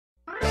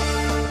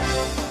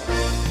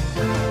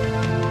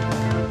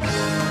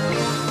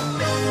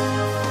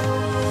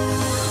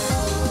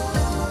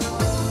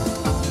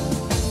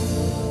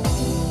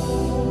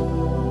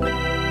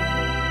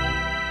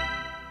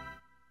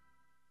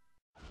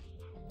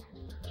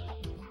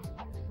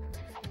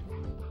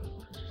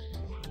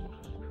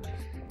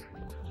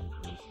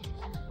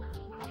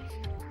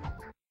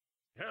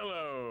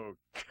Hello,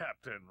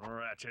 Captain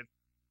Ratchet.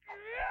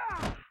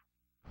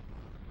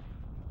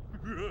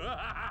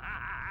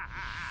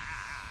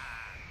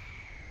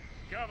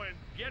 Come and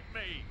get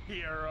me,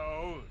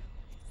 hero.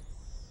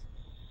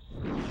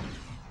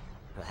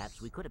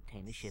 Perhaps we could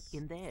obtain a ship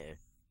in there.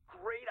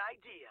 Great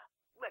idea.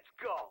 Let's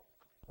go.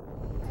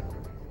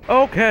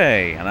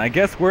 Okay, and I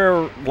guess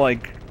we're,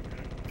 like,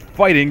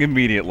 fighting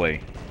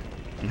immediately.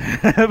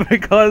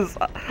 Because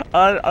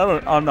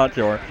I'm not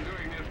sure.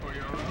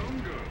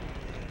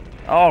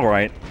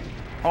 Alright.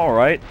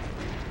 Alright.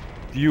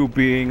 You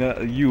being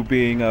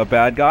a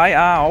bad guy?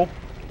 Ow.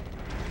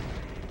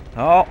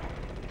 Oh.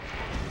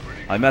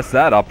 I messed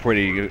that up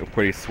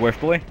pretty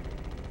swiftly.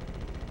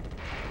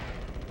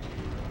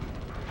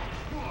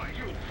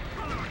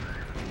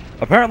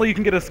 Apparently you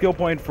can get a skill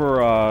point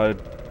for, I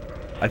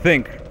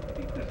think.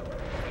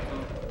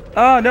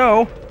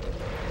 No.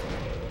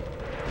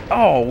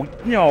 Oh,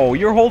 no,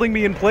 you're holding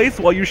me in place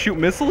while you shoot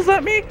missiles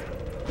at me?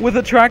 With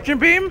a traction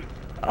beam?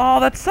 Oh,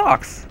 that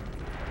sucks.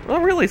 That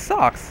really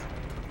sucks.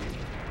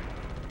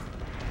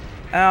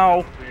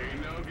 Ow.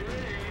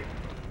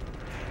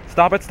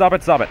 Stop it, stop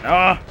it, stop it.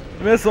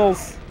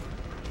 Missiles.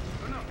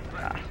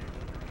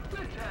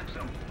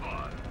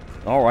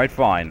 Alright,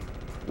 fine.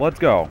 Let's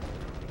go.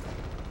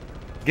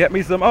 Get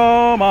me some.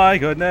 Oh my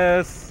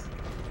goodness.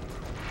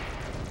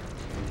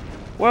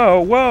 Whoa,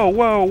 whoa,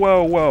 whoa,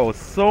 whoa, whoa.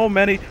 So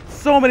many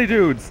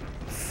dudes.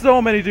 So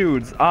many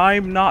dudes.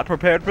 I'm not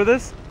prepared for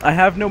this. I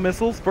have no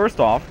missiles, first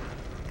off.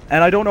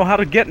 And I don't know how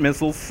to get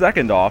missiles,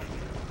 second off.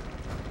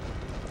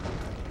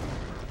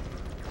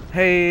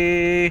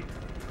 Hey,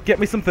 get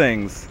me some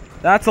things.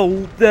 That's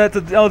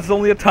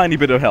only a tiny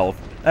bit of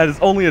health. That is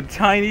only a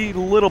tiny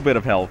little bit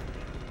of health.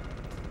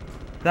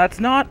 That's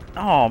not.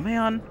 Oh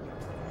man.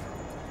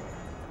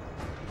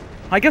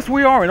 I guess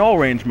we are in all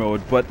range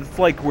mode, but it's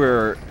like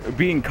we're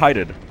being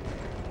kited.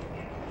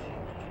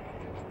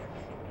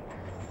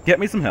 Get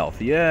me some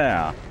health,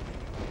 yeah.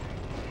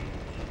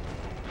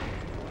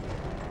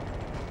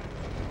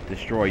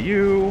 Destroy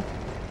you.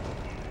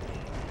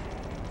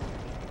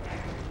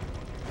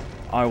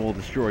 I will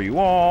destroy you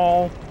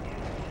all.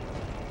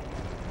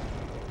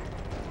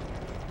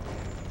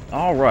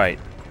 Alright.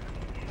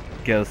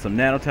 Get us some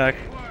nanotech.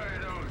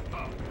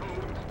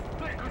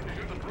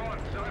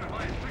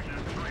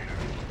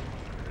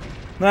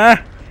 Nah,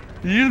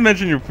 did you just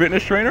mention your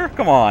fitness trainer?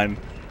 Come on.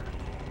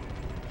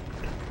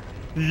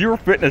 You're a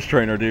fitness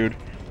trainer, dude.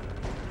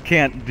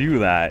 Can't do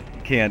that.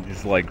 Can't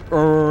just like,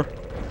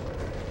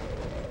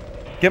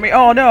 Get me.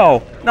 Oh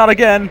no! Not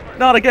again!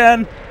 Not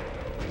again!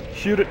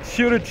 Shoot it,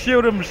 shoot it,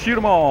 shoot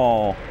them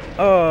all!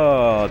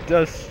 Oh,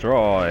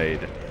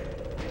 destroyed.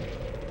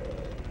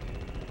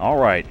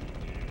 Alright.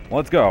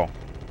 Let's go.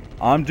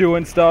 I'm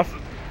doing stuff.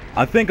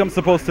 I think I'm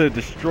supposed to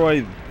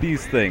destroy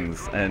these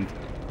things, and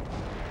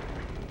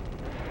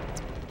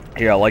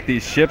yeah, like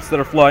these ships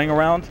that are flying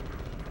around,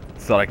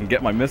 so that I can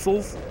get my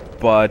missiles,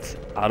 but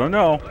I don't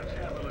know.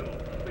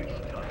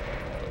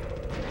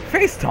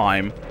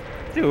 FaceTime?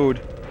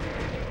 Dude.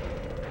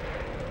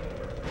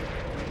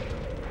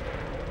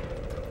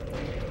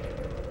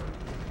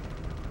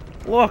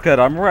 Look at,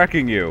 I'm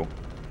wrecking you.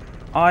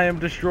 I am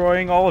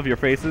destroying all of your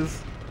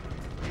faces.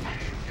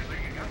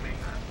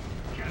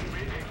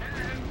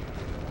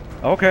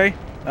 Okay,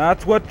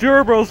 that's what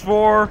turbo's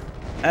for,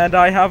 and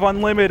I have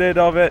unlimited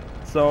of it.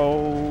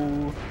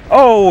 So...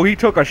 Oh, he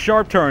took a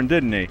sharp turn,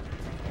 didn't he?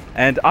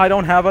 And I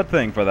don't have a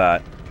thing for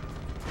that.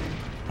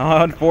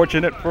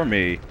 Unfortunate for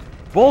me.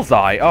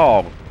 Bullseye!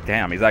 Oh,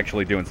 damn, he's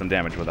actually doing some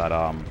damage with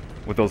that,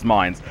 with those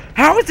mines.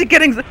 How is he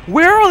getting...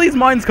 Where are these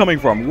mines coming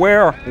from?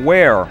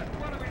 Where?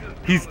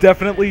 He's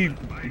definitely...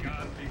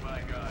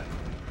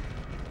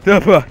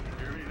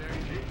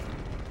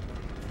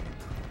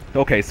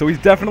 Okay, so he's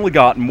definitely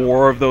got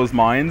more of those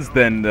mines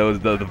than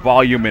the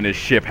volume in his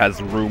ship has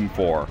room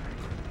for.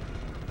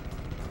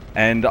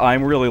 And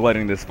I'm really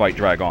letting this fight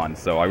drag on,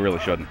 so I really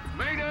shouldn't.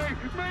 Mayday!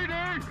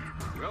 Mayday!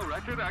 Well,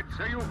 Ratchet, I'd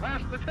say you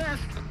passed the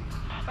test.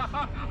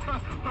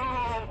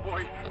 Oh,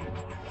 boy.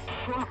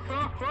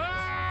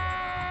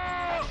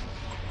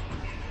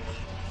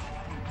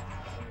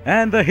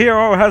 And the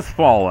hero has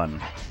fallen.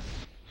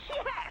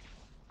 Yes!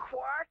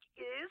 Qwark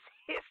is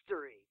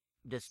history.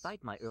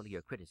 Despite my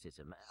earlier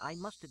criticism, I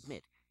must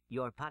admit,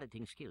 your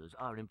piloting skills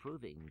are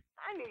improving.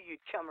 I knew you'd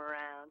come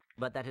around.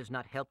 But that has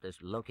not helped us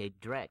locate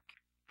Drek.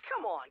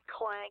 Come on,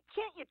 Clank.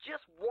 Can't you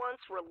just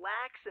once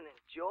relax and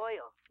enjoy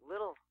a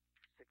little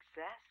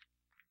success?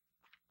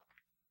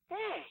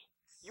 Hey,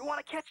 you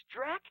want to catch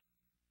Drek?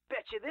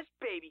 Betcha this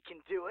baby can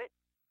do it.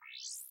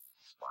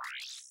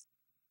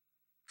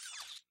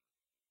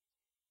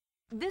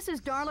 This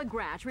is Darla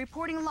Gratch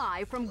reporting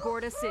live from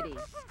Gorda City.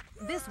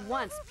 This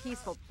once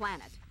peaceful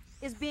planet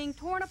is being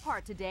torn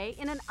apart today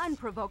in an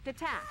unprovoked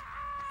attack.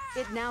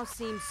 It now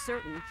seems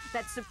certain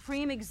that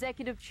Supreme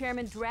Executive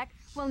Chairman Drek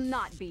will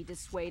not be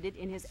dissuaded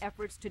in his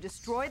efforts to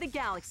destroy the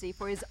galaxy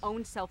for his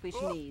own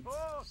selfish needs.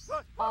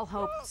 All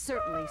hope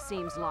certainly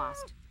seems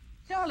lost.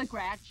 Darla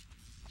Gratch,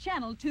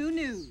 Channel 2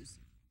 News.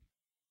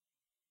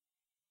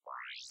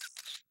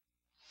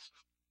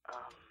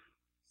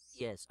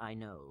 Yes, I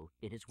know.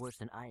 It is worse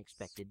than I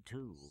expected,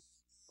 too.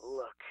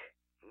 Look,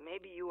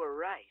 maybe you were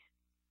right.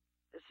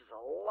 This is a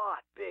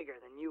lot bigger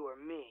than you or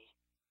me.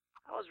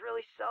 I was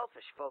really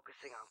selfish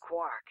focusing on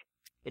Qwark.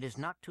 It is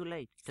not too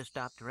late to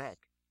stop Drek.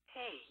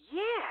 Hey, yeah!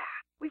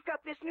 We've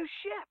got this new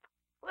ship.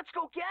 Let's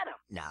go get him.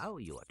 Now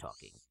you are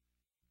talking.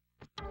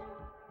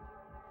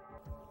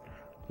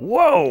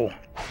 Whoa!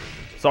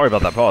 Sorry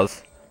about that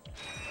pause.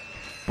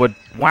 But,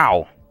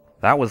 wow.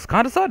 That was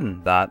kind of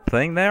sudden, that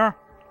thing there.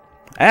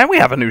 And we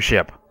have a new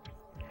ship.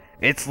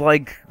 It's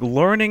like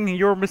learning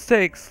your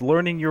mistakes,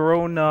 learning your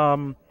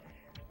own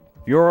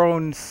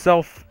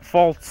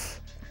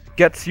self-faults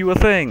gets you a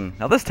thing.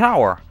 Now this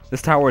tower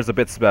is a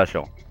bit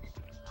special.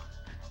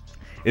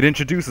 It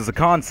introduces a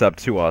concept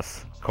to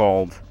us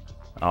called,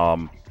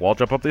 wall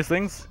jump up these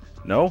things?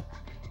 No?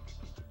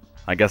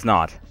 I guess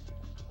not.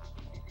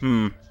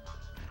 I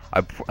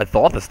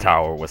thought this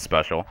tower was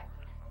special.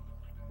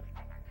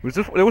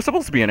 There was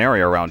supposed to be an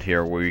area around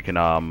here where you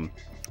can,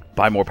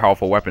 buy more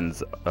powerful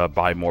weapons,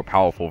 buy more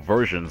powerful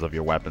versions of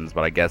your weapons,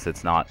 but I guess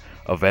it's not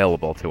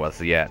available to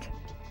us yet.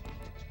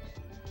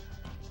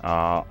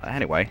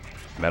 Anyway,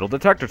 metal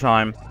detector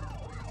time.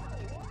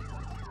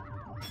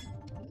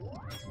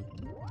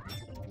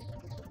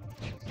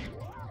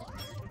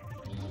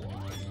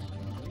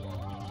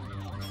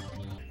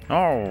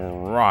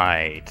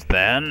 Alright,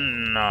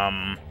 then,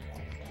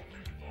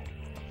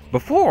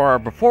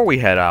 Before we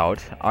head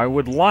out, I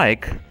would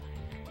like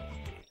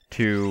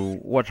to...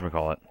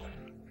 whatchamacallit?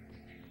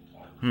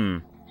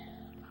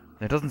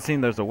 It doesn't seem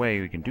there's a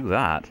way we can do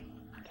that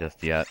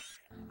just yet.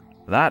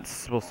 That's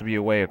supposed to be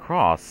a way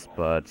across,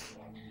 but...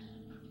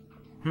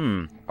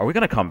 are we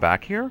gonna come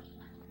back here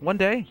one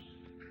day?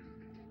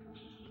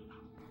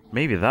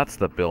 Maybe that's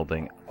the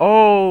building.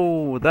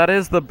 Oh, that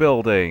is the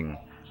building!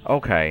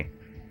 Okay.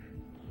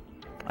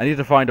 I need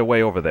to find a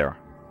way over there.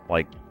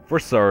 Like, for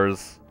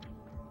sirs.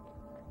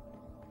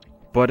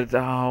 But it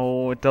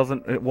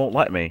won't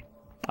let me.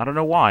 I don't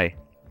know why.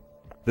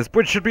 This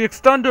bridge should be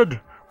extended,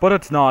 but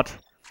it's not.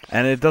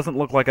 And it doesn't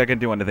look like I can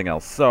do anything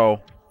else,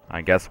 so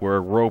I guess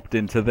we're roped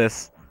into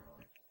this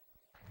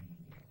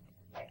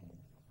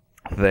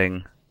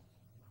thing.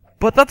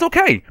 But that's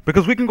okay,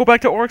 because we can go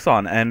back to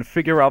Oryxon and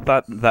figure out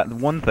that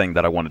one thing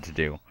that I wanted to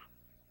do.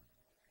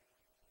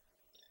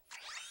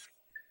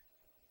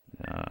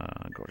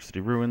 Go to City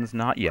Ruins,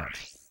 not yet.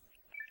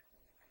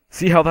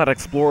 See how that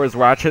Explorer's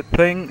Ratchet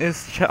thing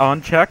is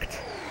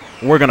unchecked?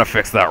 We're gonna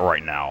fix that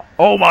right now.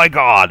 Oh my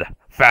god!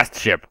 Fast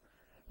ship.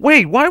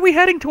 Wait, why are we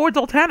heading towards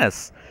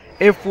Altanis?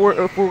 If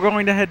we're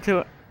going to head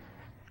to...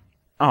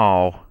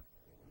 Oh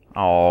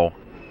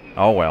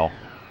well.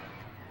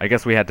 I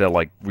guess we had to,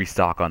 like,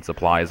 restock on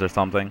supplies or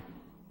something.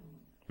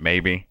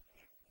 Maybe.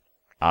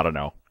 I don't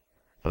know.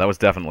 But that was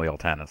definitely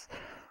Altanis.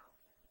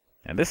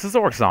 And this is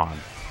Oryxon.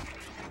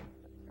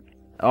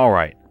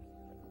 Alright.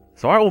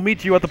 So I will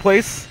meet you at the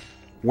place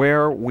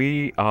where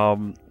we,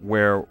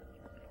 whatever,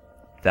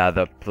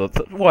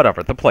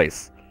 the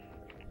place.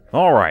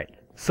 Alright.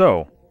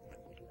 So,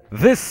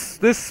 this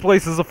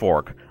place is a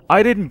fork.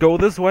 I didn't go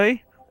this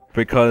way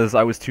because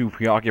I was too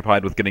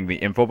preoccupied with getting the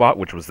infobot,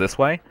 which was this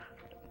way.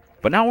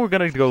 But now we're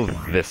gonna go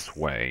this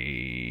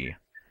way.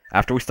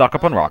 After we stock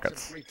up on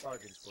rockets.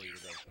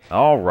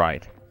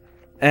 Alright.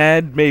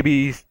 And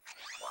maybe...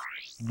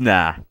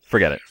 Nah,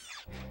 forget it.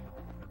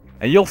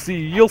 And you'll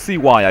see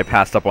why I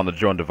passed up on the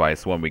drone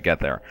device when we get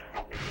there.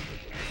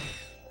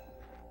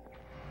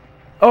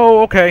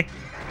 Oh, okay.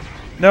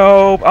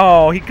 No,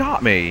 oh, he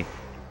got me.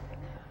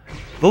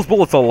 Those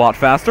bullets are a lot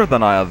faster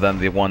than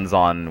the ones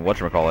on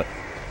whatchamacallit.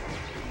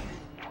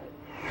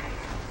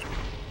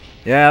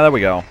 Yeah, there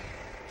we go.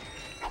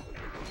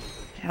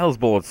 Yeah, those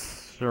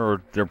bullets they're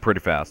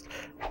pretty fast.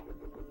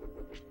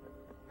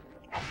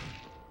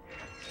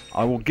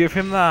 I will give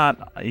him that.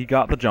 He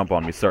got the jump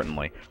on me,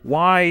 certainly.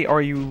 Why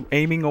are you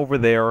aiming over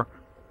there?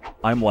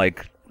 I'm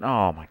like,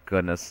 oh my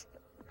goodness.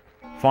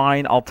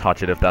 Fine, I'll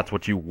touch it if that's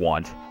what you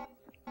want.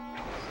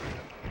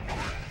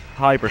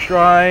 Hyper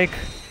strike.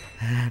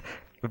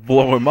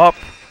 Blow him up.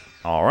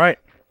 Alright.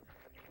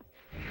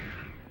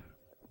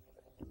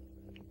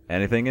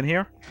 Anything in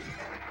here?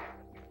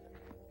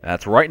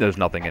 That's right, there's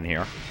nothing in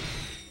here.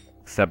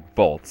 Except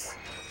bolts.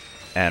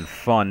 And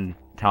fun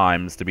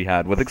times to be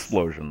had with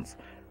explosions.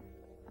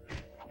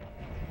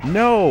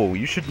 No!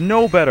 You should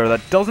know better! That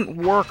doesn't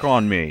work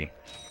on me!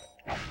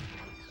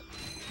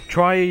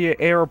 Try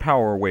air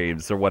power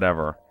waves or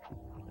whatever.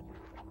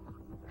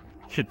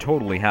 Should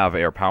totally have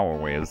air power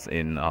waves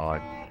in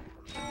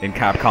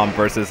Capcom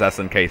versus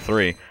SNK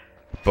 3,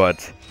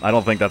 but I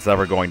don't think that's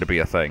ever going to be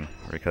a thing,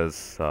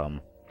 because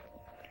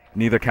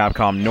neither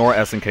Capcom nor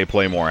SNK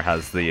Playmore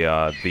has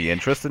the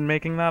interest in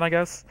making that, I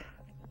guess.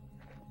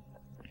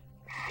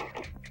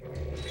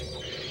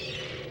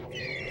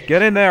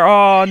 Get in there!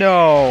 Oh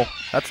no!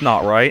 That's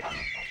not right.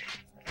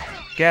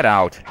 Get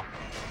out.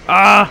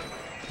 Ah!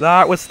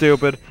 That was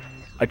stupid.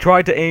 I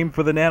tried to aim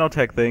for the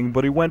nanotech thing,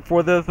 but he went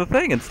for the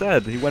thing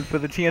instead. He went for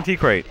the TNT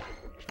crate.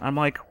 I'm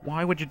like,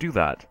 why would you do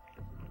that?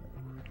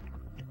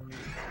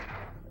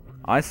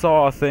 I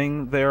saw a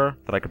thing there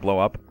that I could blow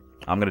up.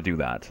 I'm gonna do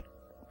that.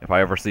 If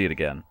I ever see it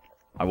again,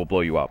 I will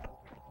blow you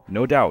up.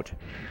 No doubt.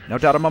 No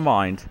doubt in my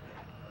mind.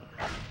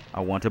 I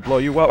want to blow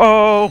you up.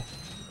 Oh!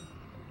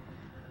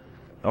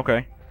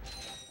 Okay.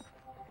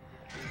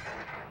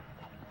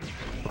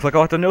 Looks like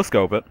I'll have to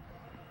no-scope it.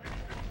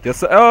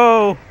 Guess.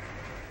 Oh!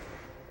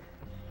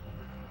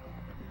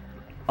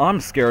 I'm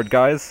scared,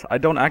 guys. I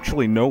don't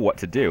actually know what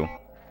to do.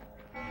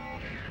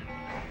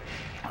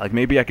 Like,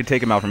 maybe I could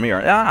take him out from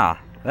here.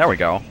 Ah! There we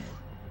go.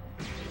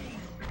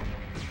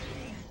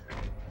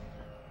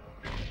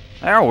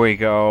 There we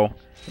go.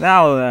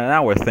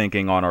 Now we're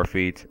thinking on our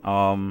feet.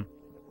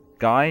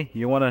 Guy,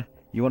 you wanna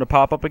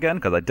pop up again?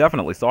 Because I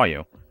definitely saw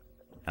you.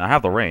 And I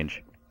have the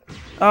range.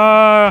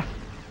 I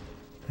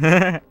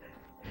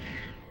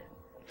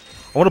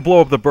want to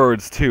blow up the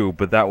birds too,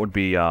 but that would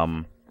be,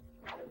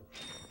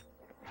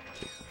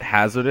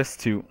 hazardous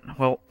to...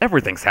 Well,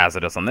 everything's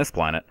hazardous on this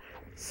planet.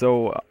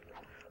 So,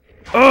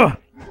 oh,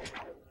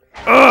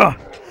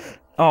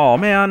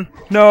 man.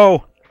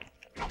 No!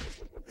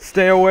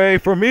 Stay away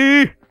from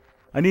me!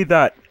 I need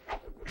that.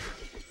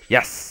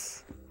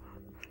 Yes!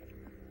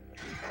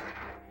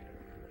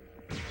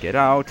 Get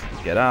out.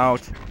 Get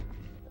out.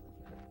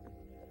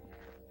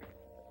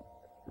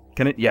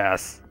 Can it...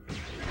 Yes.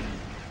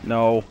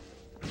 No.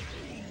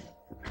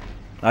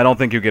 I don't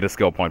think you get a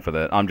skill point for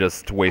that. I'm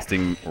just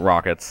wasting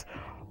rockets.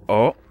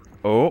 Oh.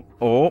 Oh.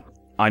 Oh.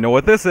 I know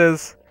what this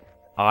is.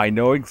 I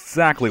know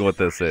exactly what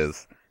this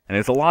is. And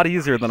it's a lot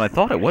easier than I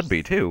thought it would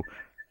be, too.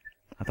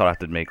 I thought I had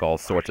to make all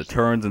sorts of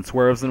turns and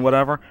swerves and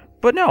whatever.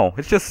 But no,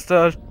 it's just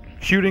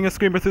shooting a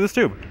screamer through this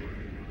tube.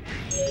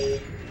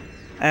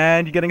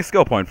 And you're getting a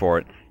skill point for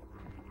it.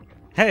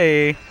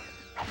 Hey!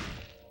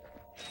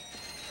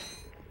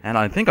 And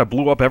I think I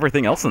blew up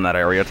everything else in that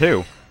area,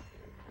 too.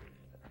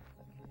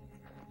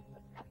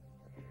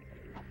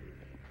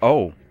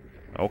 Oh.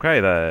 Okay,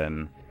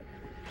 then.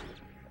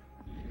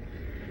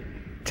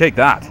 Take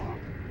that.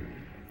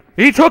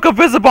 He took a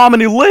Visibomb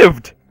and he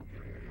lived!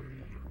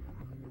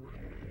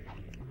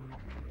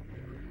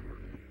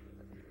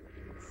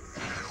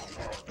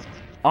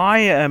 I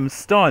am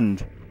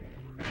stunned.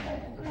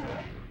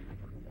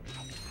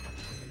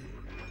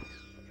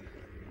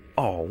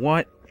 Oh,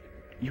 what?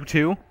 You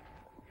too?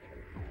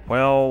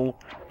 Well,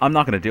 I'm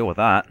not gonna deal with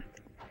that.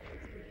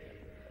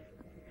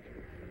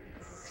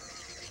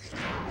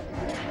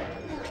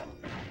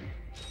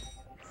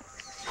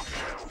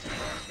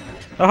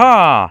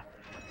 Aha!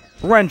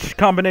 Wrench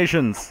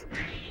combinations!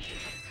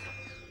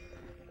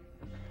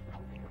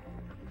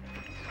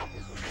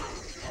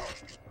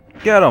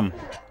 Get him!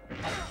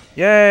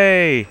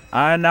 Yay!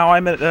 Now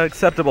I'm at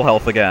acceptable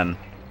health again.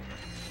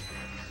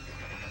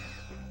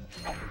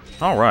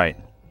 Alright.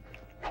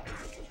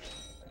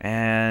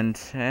 And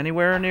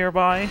anywhere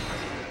nearby?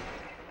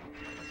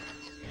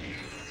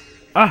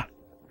 Ah!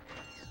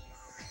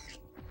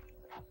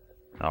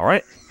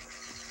 Alright.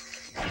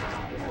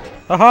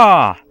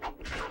 Aha!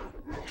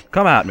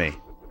 Come at me.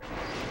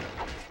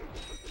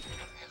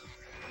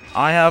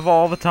 I have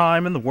all the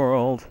time in the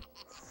world.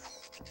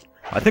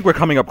 I think we're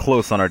coming up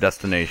close on our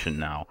destination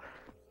now.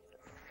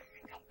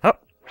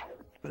 Up.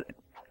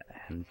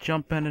 And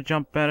jump and a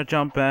jump and a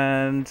jump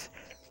and...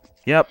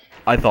 Yep,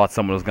 I thought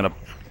someone was gonna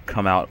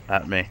come out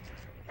at me.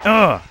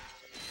 Ugh!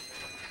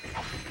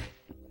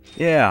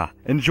 Yeah,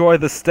 enjoy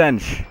the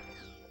stench,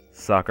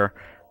 sucker.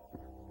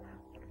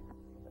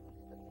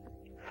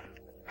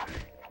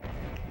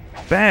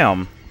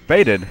 Bam!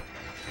 Baited.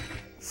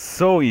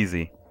 So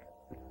easy.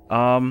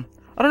 I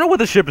don't know what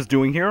the ship is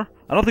doing here.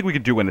 I don't think we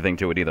could do anything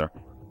to it either.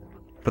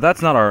 But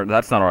that's not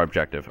our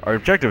objective. Our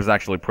objective is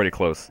actually pretty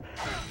close.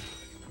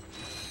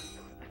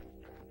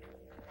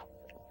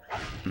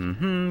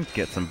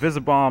 Get some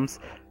Visibombs.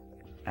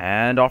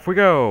 And off we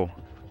go.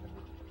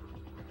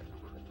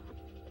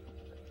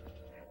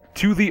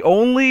 To the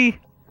only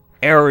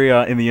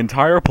area in the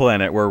entire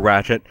planet where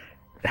Ratchet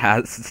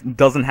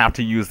doesn't have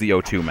to use the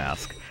O2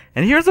 mask.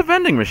 And here's a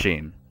vending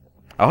machine.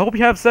 I hope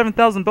you have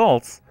 7,000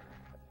 bolts.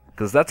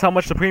 Because that's how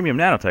much the premium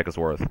nanotech is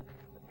worth.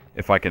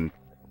 If I can...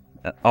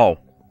 oh,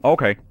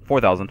 okay.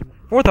 4,000.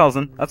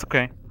 4,000, that's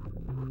okay.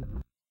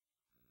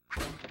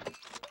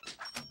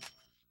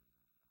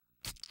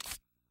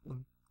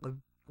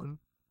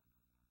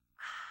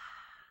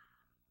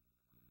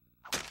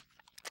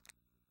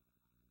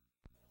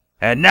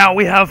 And now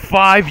we have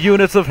 5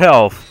 units of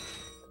health.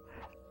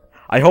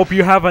 I hope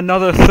you have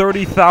another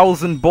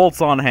 30,000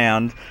 bolts on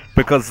hand,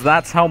 because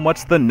that's how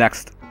much the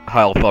next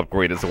health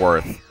upgrade is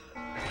worth.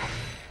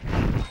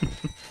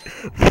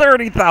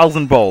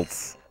 30,000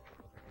 bolts!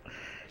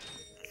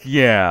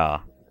 Yeah,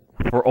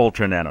 for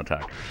Ultra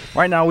Nanotech.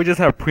 Right now we just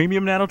have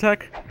Premium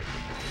Nanotech,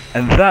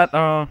 and that,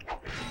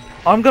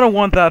 I'm gonna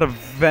want that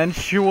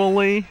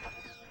eventually,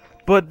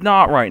 but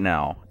not right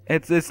now.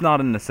 It's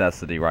not a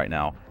necessity right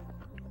now.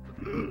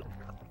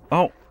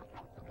 Oh,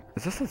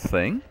 is this a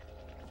thing?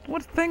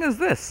 What thing is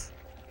this?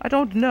 I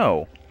don't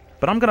know,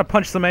 but I'm gonna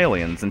punch some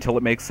aliens until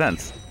it makes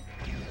sense.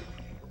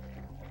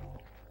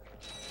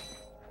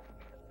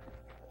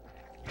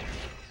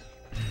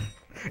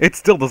 It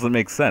still doesn't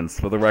make sense,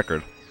 for the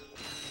record.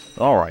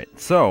 Alright,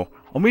 so,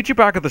 I'll meet you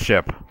back at the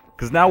ship.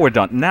 Because now we're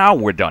done. Now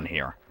we're done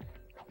here.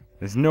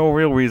 There's no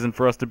real reason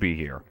for us to be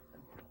here.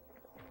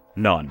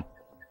 None.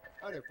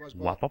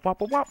 Wop, wop,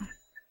 wop, wop, wop.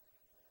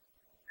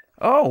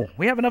 Oh,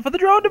 we have enough of the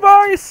drone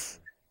device!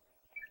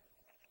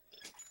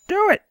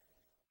 Do it!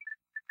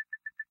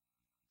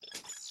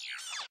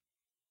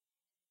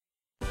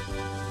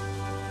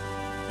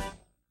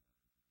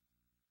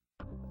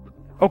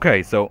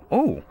 Okay, so...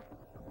 Oh!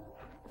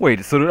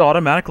 Wait, so it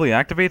automatically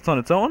activates on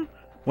its own?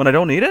 When I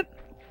don't need it?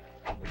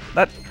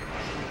 That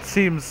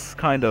seems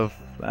kind of...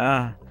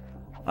 I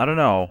don't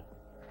know.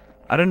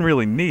 I didn't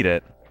really need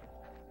it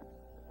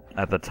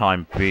at the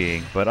time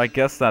being, but I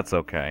guess that's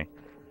okay.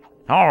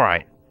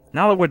 Alright,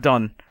 now that we're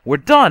done... We're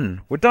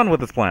done! We're done with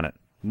this planet.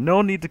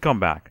 No need to come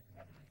back.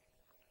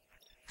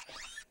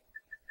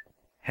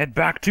 Head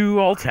back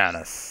to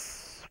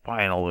Altanus.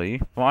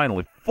 Finally.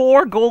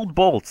 4 gold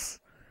bolts!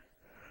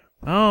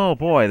 Oh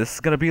boy, this is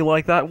gonna be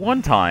like that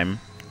one time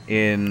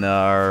in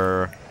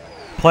our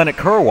planet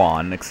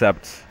Qwark,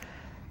 except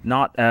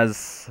not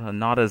as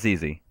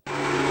easy.